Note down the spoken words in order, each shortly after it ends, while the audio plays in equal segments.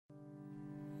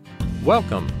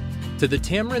Welcome to the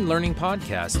Tamarind Learning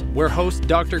Podcast, where host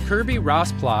Dr. Kirby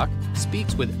Ross-Plock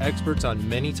speaks with experts on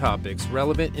many topics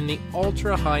relevant in the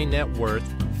ultra-high net worth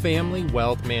family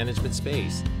wealth management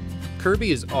space.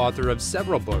 Kirby is author of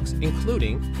several books,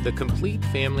 including The Complete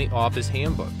Family Office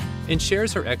Handbook, and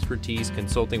shares her expertise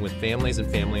consulting with families and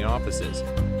family offices.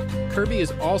 Kirby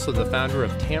is also the founder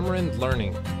of Tamarind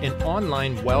Learning, an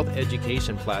online wealth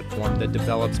education platform that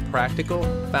develops practical,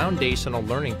 foundational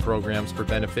learning programs for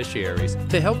beneficiaries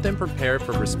to help them prepare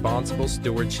for responsible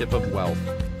stewardship of wealth.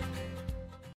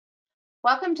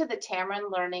 Welcome to the Tamarind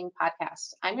Learning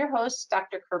Podcast. I'm your host,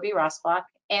 Dr. Kirby Ross-Plock,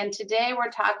 and today we're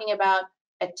talking about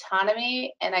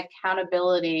autonomy and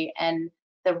accountability and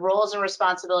the roles and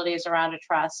responsibilities around a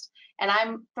trust. And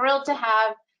I'm thrilled to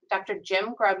have Dr.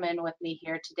 Jim Grubman with me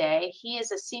here today. He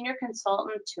is a senior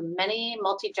consultant to many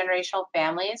multi-generational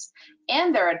families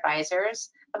and their advisors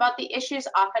about the issues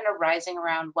often arising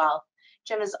around wealth.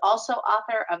 Jim is also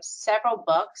author of several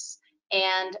books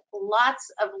and lots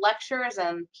of lectures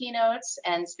and keynotes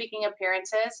and speaking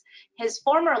appearances. His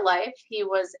former life, he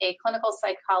was a clinical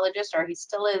psychologist, or he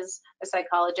still is a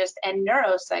psychologist and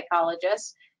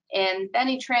neuropsychologist. And then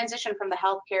he transitioned from the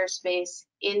healthcare space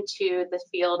into the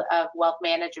field of wealth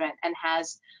management and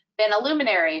has been a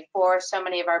luminary for so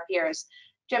many of our peers.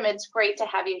 Jim, it's great to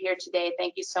have you here today.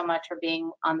 Thank you so much for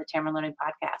being on the Tamarind Learning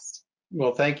Podcast.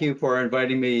 Well, thank you for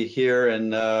inviting me here.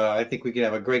 And I think we can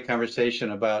have a great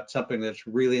conversation about something that's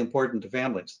really important to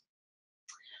families.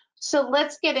 So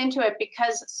let's get into it,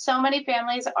 because so many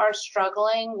families are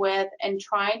struggling with and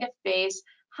trying to face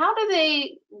how do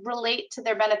they relate to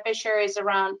their beneficiaries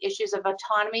around issues of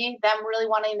autonomy, them really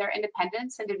wanting their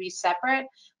independence and to be separate,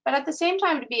 but at the same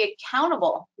time to be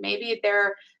accountable. Maybe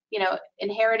they're,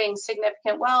 inheriting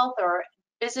significant wealth or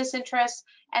business interests,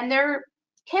 and there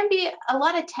can be a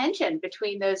lot of tension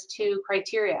between those two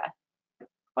criteria.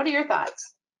 What are your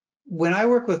thoughts? When I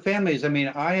work with families,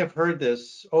 I have heard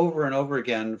this over and over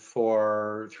again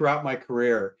throughout my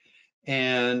career,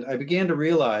 and I began to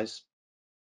realize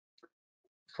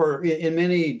in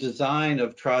many design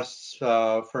of trusts,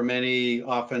 for many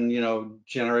often,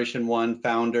 generation one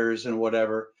founders and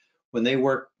whatever, when they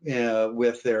work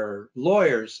with their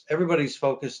lawyers, everybody's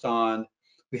focused on,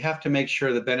 we have to make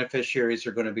sure the beneficiaries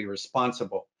are going to be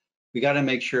responsible. We got to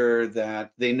make sure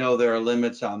that they know there are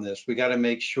limits on this. We got to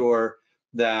make sure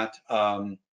that,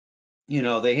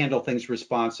 they handle things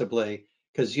responsibly,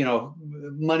 because,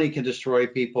 money can destroy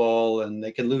people and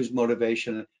they can lose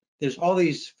motivation. There's all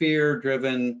these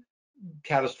fear-driven,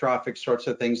 catastrophic sorts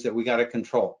of things that we got to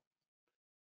control.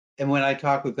 And when I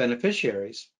talk with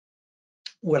beneficiaries,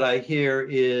 what I hear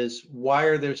is, why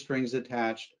are there strings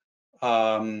attached?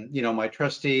 My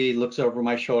trustee looks over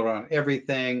my shoulder on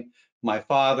everything. My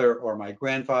father or my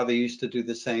grandfather used to do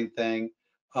the same thing.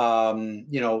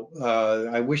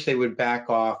 I wish they would back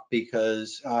off,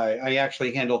 because I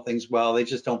actually handle things well. They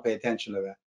just don't pay attention to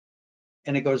that.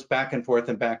 And it goes back and forth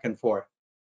and back and forth.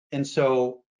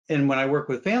 And when I work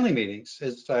with family meetings,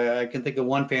 I can think of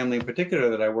one family in particular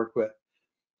that I worked with.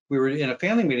 We were in a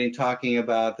family meeting talking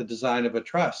about the design of a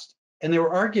trust, and there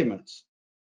were arguments.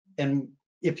 And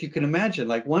if you can imagine,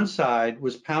 like, one side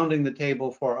was pounding the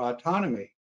table for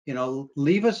autonomy,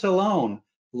 leave us alone,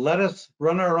 let us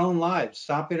run our own lives,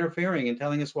 stop interfering and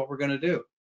telling us what we're going to do.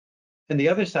 And the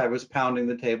other side was pounding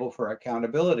the table for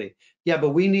accountability. Yeah, but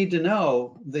we need to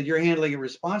know that you're handling it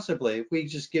responsibly. If we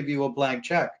just give you a blank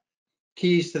check,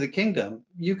 keys to the kingdom,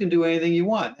 you can do anything you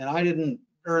want. And I didn't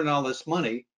earn all this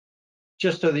money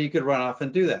just so that you could run off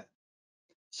and do that.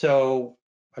 So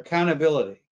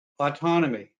accountability,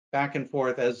 autonomy, back and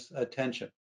forth as attention.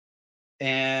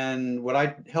 And what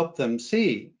I help them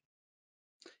see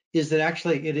is that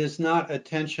actually it is not a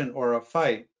tension or a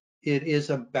fight. It is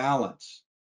a balance,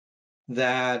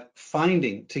 that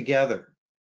finding together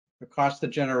across the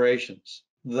generations,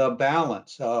 the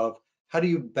balance of how do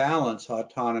you balance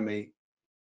autonomy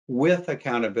with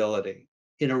accountability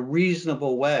in a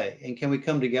reasonable way, and can we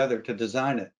come together to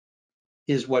design it,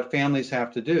 is what families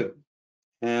have to do.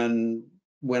 And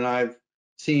when I've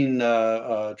seen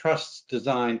trusts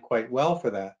designed quite well for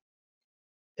that,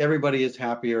 everybody is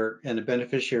happier, and the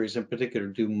beneficiaries in particular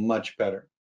do much better.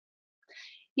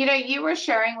 You were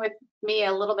sharing with me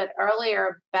a little bit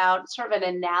earlier about sort of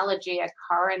an analogy, a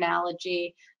car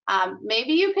analogy.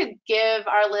 Maybe you could give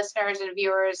our listeners and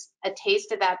viewers a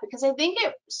taste of that, because I think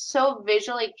it so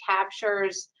visually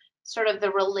captures sort of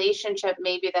the relationship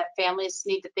maybe that families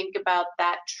need to think about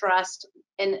that trust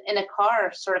in a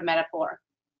car sort of metaphor.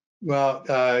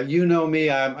 Well, you know me,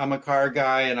 I'm a car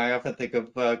guy, and I often think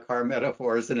of car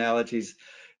metaphors, analogies.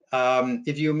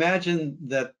 If you imagine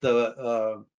that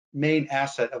the main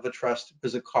asset of a trust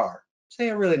is a car, say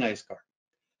a really nice car.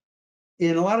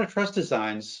 In a lot of trust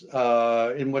designs,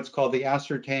 in what's called the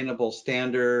ascertainable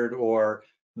standard or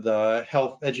the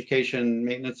health, education,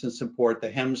 maintenance, and support, the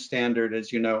HEM standard,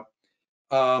 as you know,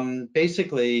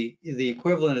 basically the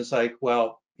equivalent is like,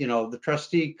 well, the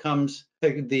trustee comes,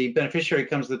 the beneficiary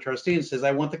comes to the trustee and says,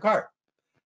 I want the car.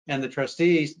 And the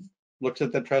trustee looks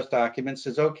at the trust document,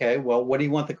 says, okay, well, what do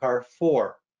you want the car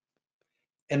for?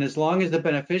 And as long as the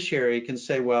beneficiary can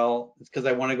say, well, it's because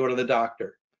I want to go to the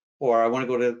doctor, or I want to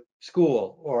go to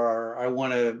school, or I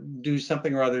want to do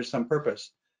something or other, some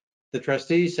purpose, the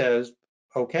trustee says,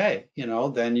 okay,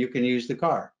 then you can use the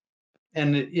car.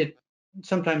 And it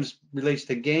sometimes relates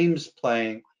to games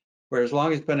playing, where as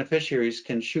long as beneficiaries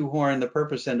can shoehorn the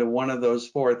purpose into one of those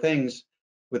four things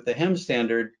with the HEM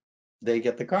standard, they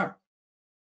get the car.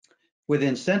 With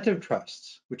incentive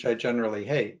trusts, which I generally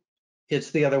hate,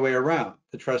 it's the other way around.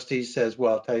 The trustee says,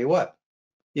 well, I'll tell you what,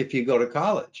 if you go to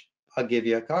college, I'll give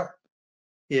you a car.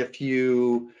 If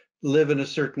you live in a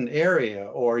certain area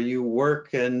or you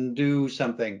work and do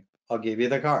something, I'll give you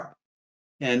the car.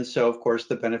 And so, of course,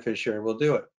 the beneficiary will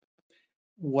do it.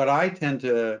 What I tend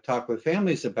to talk with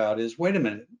families about is, wait a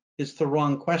minute, it's the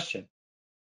wrong question.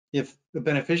 If the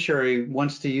beneficiary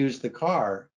wants to use the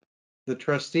car, the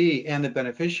trustee and the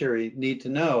beneficiary need to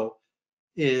know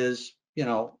is,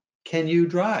 can you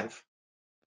drive?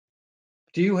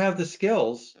 Do you have the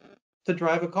skills to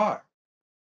drive a car?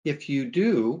 If you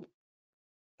do,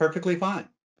 perfectly fine.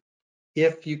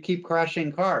 If you keep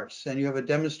crashing cars and you have a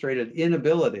demonstrated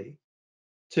inability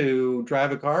to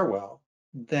drive a car well,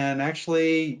 then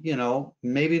actually,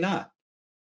 maybe not.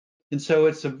 And so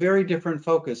it's a very different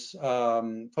focus,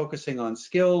 focusing on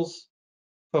skills,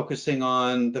 focusing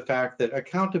on the fact that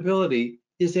accountability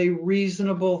is a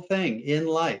reasonable thing in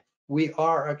life. We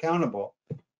are accountable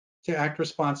to act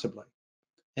responsibly.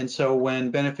 And so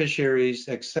when beneficiaries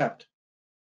accept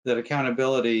that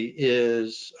accountability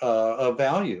is of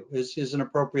value, is an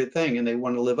appropriate thing, and they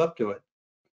want to live up to it,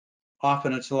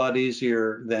 often it's a lot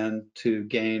easier than to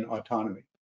gain autonomy.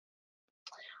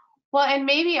 Well, and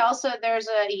maybe also there's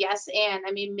a yes and.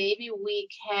 I mean, maybe we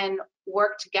can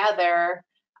work together,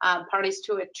 parties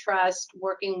to a trust,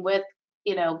 working with,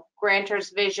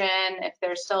 grantors' vision, if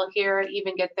they're still here,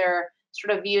 even get their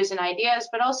sort of views and ideas,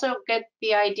 but also get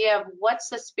the idea of what's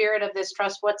the spirit of this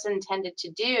trust, what's intended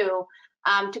to do,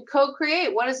 to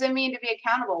co-create. What does it mean to be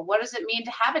accountable? What does it mean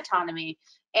to have autonomy?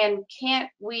 And can't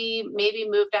we maybe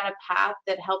move down a path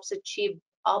that helps achieve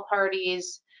all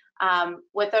parties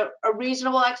with a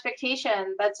reasonable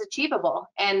expectation that's achievable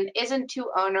and isn't too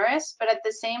onerous, but at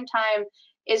the same time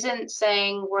isn't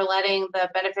saying we're letting the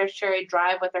beneficiary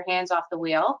drive with their hands off the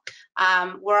wheel.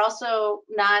 We're also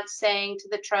not saying to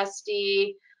the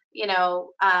trustee, you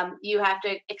have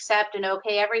to accept and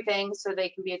okay everything so they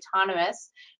can be autonomous.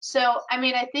 So, I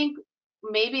mean, I think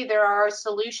maybe there are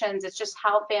solutions. It's just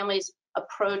how families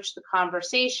approach the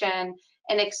conversation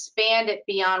and expand it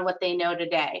beyond what they know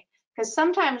today. Because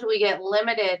sometimes we get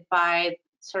limited by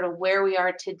sort of where we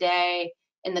are today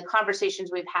in the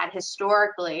conversations we've had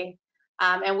historically.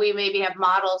 And we maybe have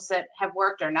models that have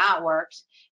worked or not worked,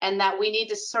 and that we need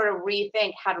to sort of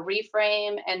rethink how to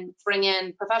reframe and bring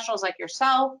in professionals like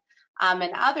yourself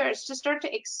and others to start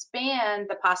to expand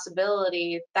the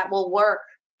possibility that will work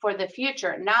for the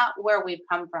future, not where we've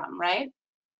come from, right?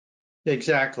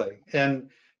 Exactly. And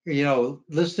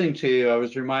listening to you, I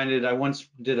was reminded, I once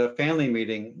did a family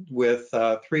meeting with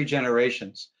 3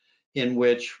 generations, in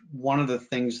which one of the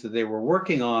things that they were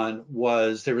working on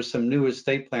was there was some new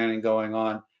estate planning going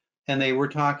on, and they were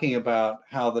talking about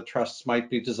how the trusts might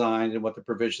be designed and what the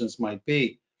provisions might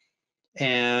be.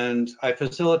 And I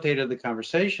facilitated the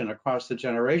conversation across the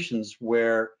generations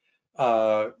where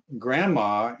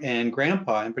grandma and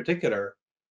grandpa in particular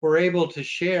were able to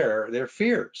share their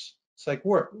fears. It's like,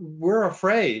 we're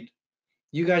afraid.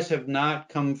 You guys have not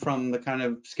come from the kind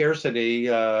of scarcity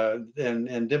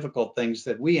and difficult things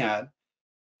that we had.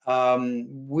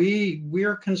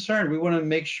 We're concerned. We want to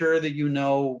make sure that you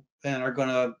know and are going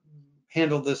to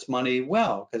handle this money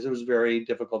well, because it was very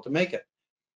difficult to make it.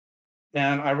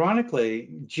 And ironically,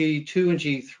 G2 and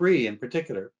G3 in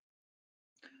particular,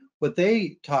 what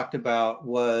they talked about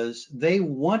was they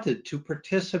wanted to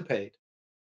participate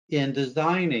in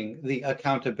designing the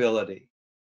accountability.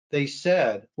 They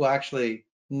said, well, actually,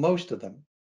 most of them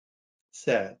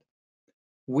said,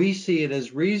 we see it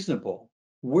as reasonable.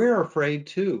 We're afraid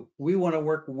too. We want to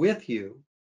work with you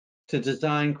to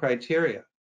design criteria.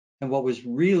 And what was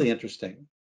really interesting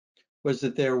was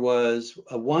that there was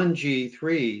a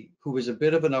 1G3 who was a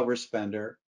bit of an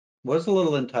overspender, was a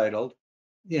little entitled,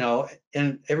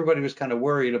 and everybody was kind of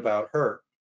worried about her.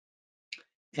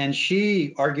 And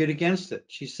she argued against it.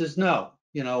 She says, no,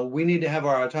 we need to have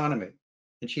our autonomy.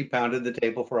 And she pounded the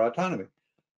table for autonomy.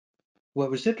 What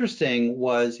was interesting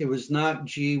was it was not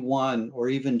G1 or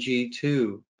even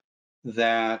G2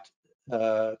 that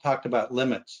talked about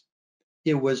limits.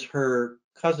 It was her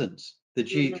cousins, the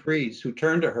G3s, who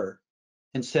turned to her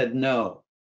and said, no,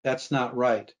 that's not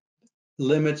right.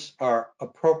 Limits are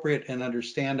appropriate and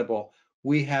understandable.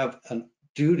 We have a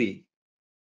duty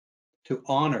to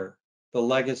honor the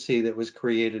legacy that was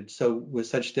created with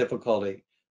such difficulty.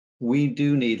 We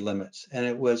do need limits. And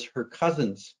it was her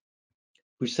cousins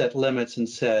who set limits and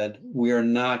said, we are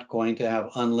not going to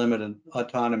have unlimited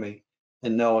autonomy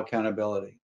and no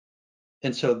accountability.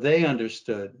 And so they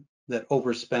understood that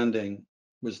overspending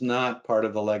was not part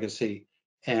of the legacy,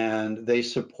 and they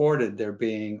supported there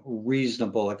being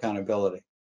reasonable accountability.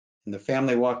 And the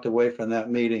family walked away from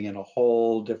that meeting in a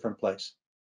whole different place.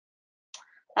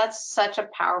 That's such a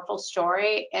powerful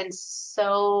story, and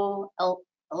so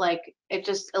like it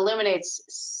just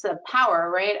illuminates the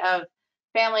power, right, of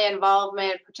family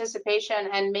involvement, participation,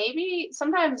 and maybe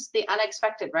sometimes the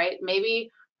unexpected, right?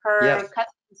 Maybe her Yes.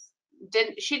 cousins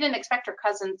didn't expect her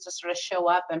cousins to sort of show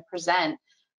up and present.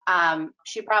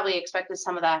 She probably expected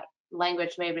some of that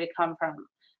language maybe to come from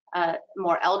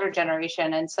more elder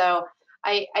generation, and so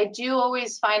I do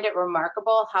always find it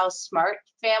remarkable how smart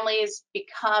families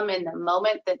become in the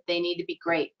moment that they need to be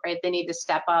great, right? They need to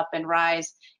step up and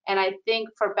rise. And I think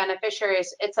for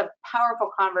beneficiaries, it's a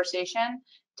powerful conversation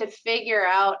to figure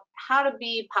out how to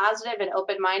be positive and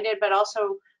open-minded, but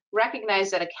also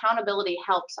recognize that accountability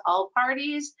helps all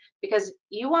parties, because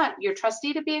you want your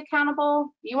trustee to be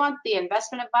accountable, you want the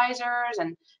investment advisors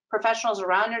and professionals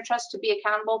around your trust to be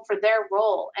accountable for their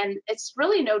role. And it's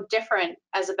really no different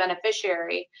as a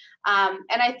beneficiary. And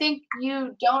I think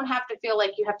you don't have to feel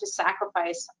like you have to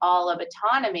sacrifice all of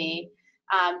autonomy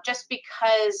just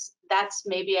because that's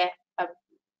maybe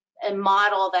a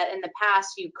model that in the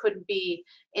past you couldn't be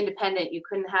independent, you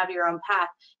couldn't have your own path.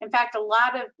 In fact, a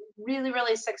lot of really,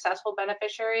 really successful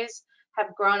beneficiaries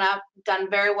have grown up, done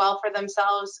very well for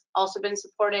themselves, also been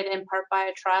supported in part by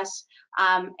a trust,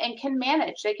 and can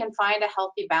manage. They can find a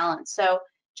healthy balance. So,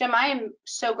 Jim, I am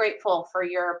so grateful for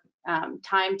your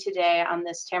time today on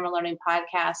this Tamarind Learning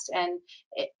podcast, and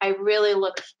I really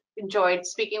enjoyed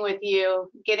speaking with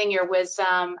you, getting your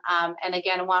wisdom, and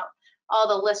again, I want all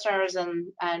the listeners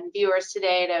and viewers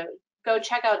today to go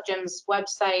check out Jim's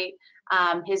website,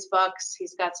 his books.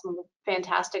 He's got some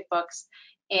fantastic books,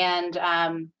 and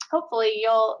hopefully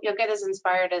you'll get as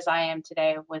inspired as I am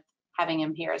today with having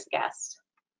him here as a guest.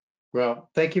 Well,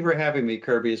 thank you for having me,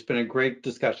 Kirby. It's been a great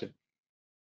discussion.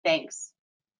 Thanks.